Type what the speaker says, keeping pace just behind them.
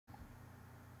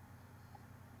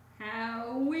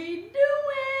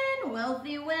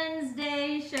Wealthy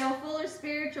Wednesday show full of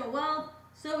spiritual wealth.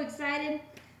 So excited.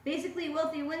 Basically,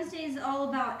 Wealthy Wednesday is all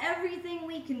about everything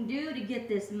we can do to get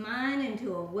this mind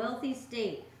into a wealthy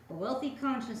state, a wealthy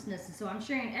consciousness. And so I'm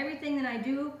sharing everything that I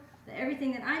do,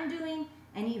 everything that I'm doing,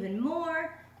 and even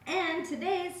more. And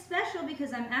today is special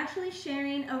because I'm actually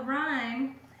sharing a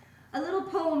rhyme, a little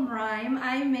poem rhyme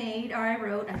I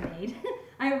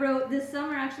wrote this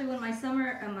summer, actually, when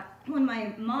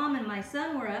my mom and my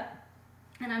son were up.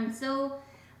 And I'm so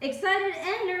excited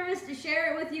and nervous to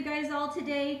share it with you guys all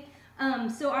today.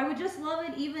 So I would just love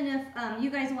it even if you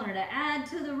guys wanted to add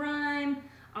to the rhyme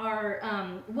or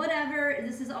whatever.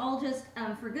 This is all just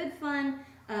for good fun.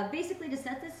 Basically to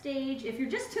set the stage. If you're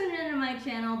just tuning into my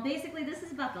channel, basically this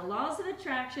is about the laws of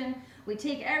attraction. We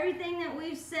take everything that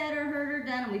we've said or heard or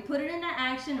done and we put it into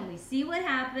action and we see what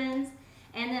happens,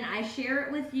 and then I share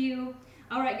it with you.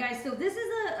 All right, guys, so this is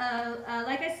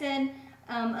like I said,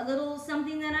 a little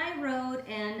something that I wrote,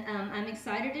 and I'm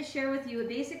excited to share with you.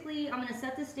 Basically, I'm going to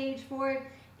set the stage for it.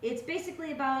 It's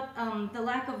basically about the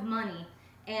lack of money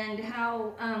and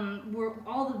how we're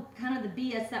all the kind of the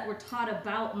BS that we're taught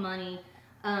about money.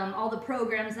 All the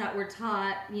programs that we're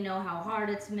taught, you know, how hard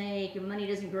it's to make, and money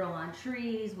doesn't grow on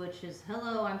trees, which is,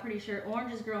 hello, I'm pretty sure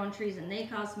oranges grow on trees and they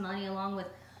cost money along with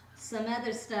some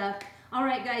other stuff. All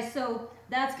right, guys, so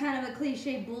that's kind of a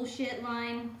cliche bullshit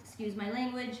line, excuse my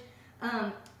language.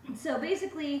 So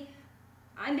basically,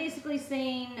 I'm basically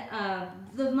saying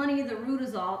the money is the root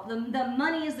of all, the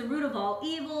money is the root of all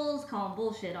evils, calling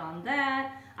bullshit on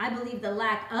that. I believe the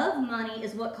lack of money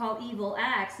is what call evil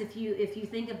acts. If you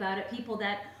think about it, people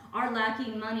that are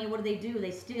lacking money, what do?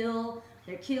 They steal,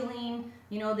 they're killing,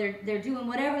 you know, they're doing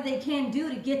whatever they can do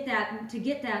to get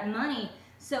that money.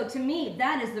 So to me,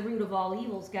 that is the root of all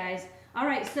evils, guys. All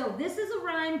right, so this is a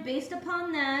rhyme based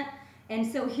upon that, and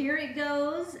so here it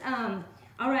goes.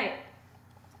 All right.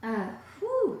 I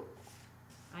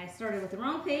started with the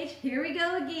wrong page. Here we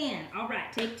go again. All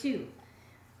right, take two.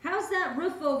 How's that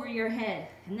roof over your head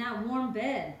and that warm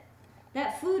bed?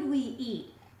 That food we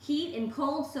eat, heat and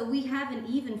cold, so we have an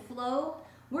even flow.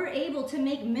 We're able to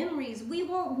make memories we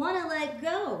won't want to let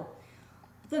go.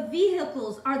 The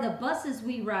vehicles are the buses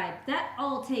we ride. That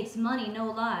all takes money, no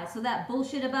lie. So that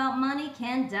bullshit about money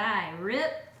can die.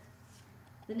 Rip.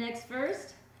 The next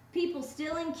verse. People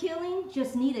stealing, killing,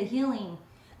 just need a healing.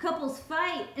 Couples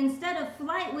fight instead of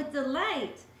flight with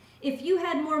delight. If you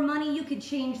had more money, you could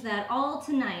change that all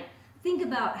tonight. Think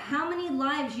about how many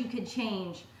lives you could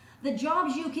change, the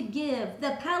jobs you could give,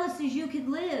 the palaces you could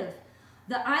live,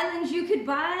 the islands you could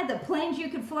buy, the planes you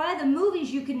could fly, the movies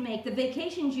you could make, the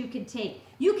vacations you could take.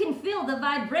 You can feel the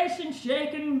vibration,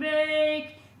 shake and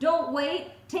bake. Don't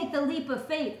wait, take the leap of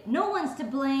faith. No one's to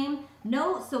blame,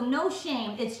 so no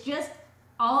shame. It's just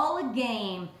all a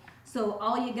game. So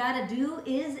all you gotta do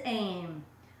is aim.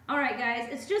 All right, guys,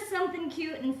 it's just something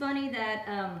cute and funny that,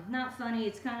 not funny,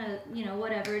 it's kind of, you know,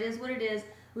 whatever, it is what it is.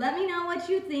 Let me know what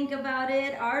you think about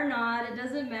it or not, it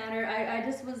doesn't matter. I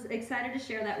just was excited to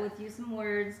share that with you, some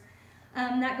words.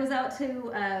 That goes out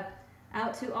to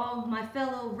all my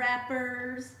fellow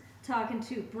rappers, talking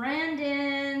to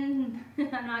Brandon,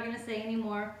 I'm not going to say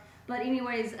anymore, but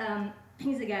anyways,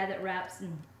 he's a guy that raps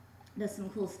and does some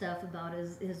cool stuff about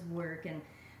his work,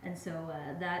 and so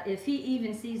that if he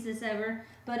even sees this ever.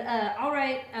 But all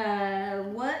right,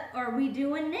 what are we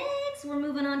doing next? We're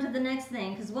moving on to the next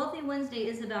thing, because Wealthy Wednesday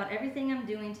is about everything I'm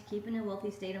doing to keep in a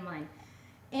wealthy state of mind.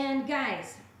 And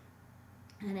guys,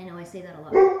 and I know I say that a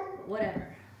lot, but whatever.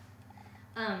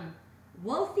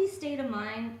 Wealthy state of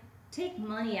mind, take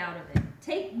money out of it.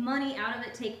 Take money out of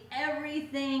it. Take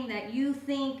everything that you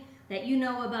think that you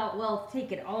know about wealth,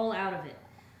 take it all out of it.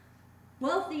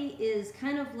 Wealthy is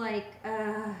kind of like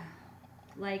a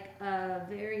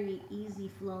very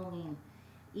easy-flowing,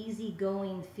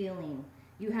 easy-going feeling.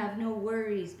 You have no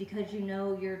worries because you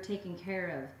know you're taken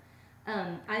care of.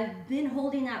 I've been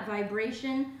holding that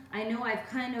vibration. I know I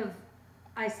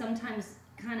sometimes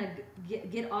kind of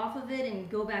get off of it and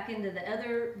go back into the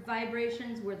other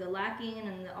vibrations where the lacking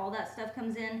and all that stuff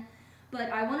comes in. But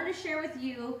I wanted to share with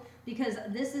you because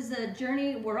this is a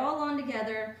journey we're all on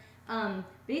together.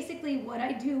 Basically what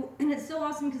I do, and it's so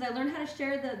awesome because I learned how to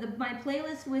share my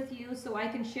playlist with you, so I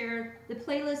can share the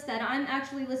playlist that I'm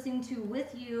actually listening to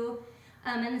with you,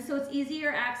 and so it's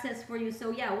easier access for you.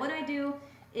 So yeah, what I do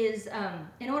is,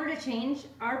 in order to change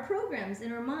our programs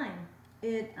in our mind,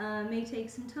 it may take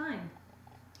some time,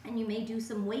 and you may do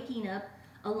some waking up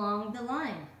along the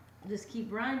line. Just keep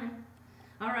rhyming.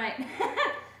 All right.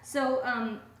 So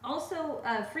also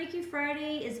Freaky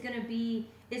Friday is going to be,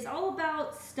 it's all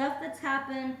about stuff that's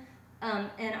happened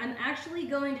And I'm actually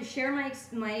going to share my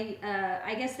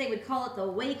I guess they would call it the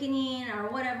awakening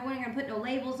or whatever. We're not gonna put no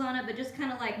labels on it, but just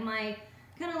kind of like my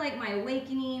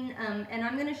awakening. And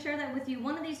I'm gonna share that with you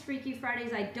one of these Freaky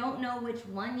Fridays. I don't know which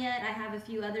one yet. I have a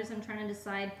few others I'm trying to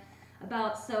decide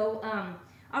about. So,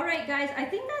 all right, guys, I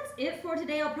think that's it for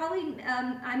today. I'll probably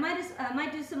I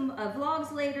might do some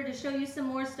vlogs later to show you some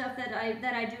more stuff that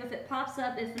I do if it pops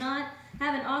up. If not,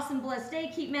 have an awesome, blessed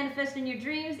day. Keep manifesting your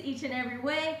dreams each and every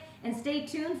way. And stay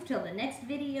tuned till the next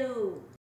video.